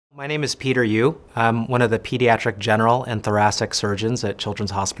My name is Peter Yu. I'm one of the pediatric general and thoracic surgeons at Children's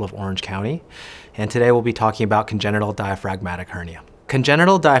Hospital of Orange County, and today we'll be talking about congenital diaphragmatic hernia.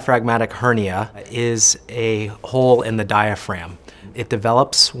 Congenital diaphragmatic hernia is a hole in the diaphragm. It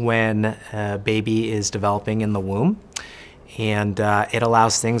develops when a baby is developing in the womb, and it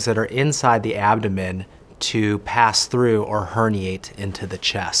allows things that are inside the abdomen to pass through or herniate into the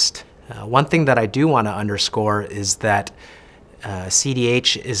chest. One thing that I do want to underscore is that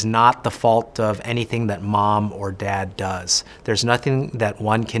CDH is not the fault of anything that mom or dad does. There's nothing that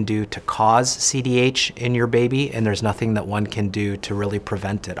one can do to cause CDH in your baby, and there's nothing that one can do to really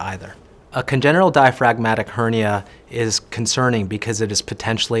prevent it either. A congenital diaphragmatic hernia is concerning because it is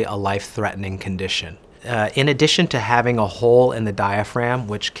potentially a life-threatening condition. In addition to having a hole in the diaphragm,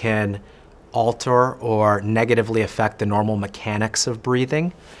 which can alter or negatively affect the normal mechanics of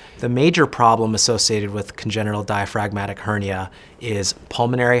breathing, the major problem associated with congenital diaphragmatic hernia is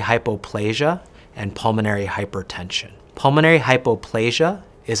pulmonary hypoplasia and pulmonary hypertension. Pulmonary hypoplasia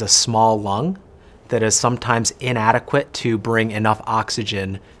is a small lung that is sometimes inadequate to bring enough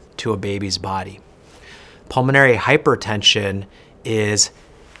oxygen to a baby's body. Pulmonary hypertension is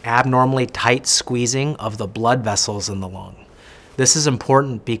abnormally tight squeezing of the blood vessels in the lung. This is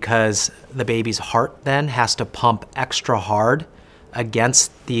important because the baby's heart then has to pump extra hard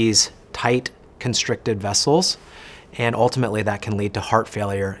against these tight constricted vessels, and ultimately that can lead to heart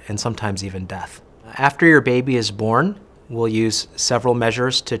failure and sometimes even death. After your baby is born, we'll use several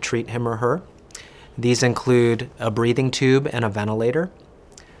measures to treat him or her. These include a breathing tube and a ventilator,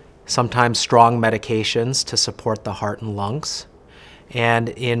 sometimes strong medications to support the heart and lungs, and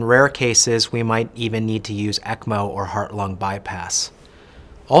in rare cases we might even need to use ECMO or heart-lung bypass.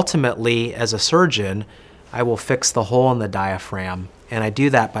 Ultimately, as a surgeon, I will fix the hole in the diaphragm, and I do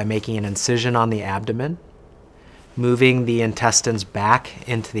that by making an incision on the abdomen, moving the intestines back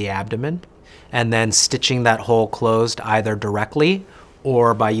into the abdomen, and then stitching that hole closed either directly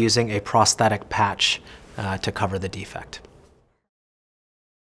or by using a prosthetic patch to cover the defect.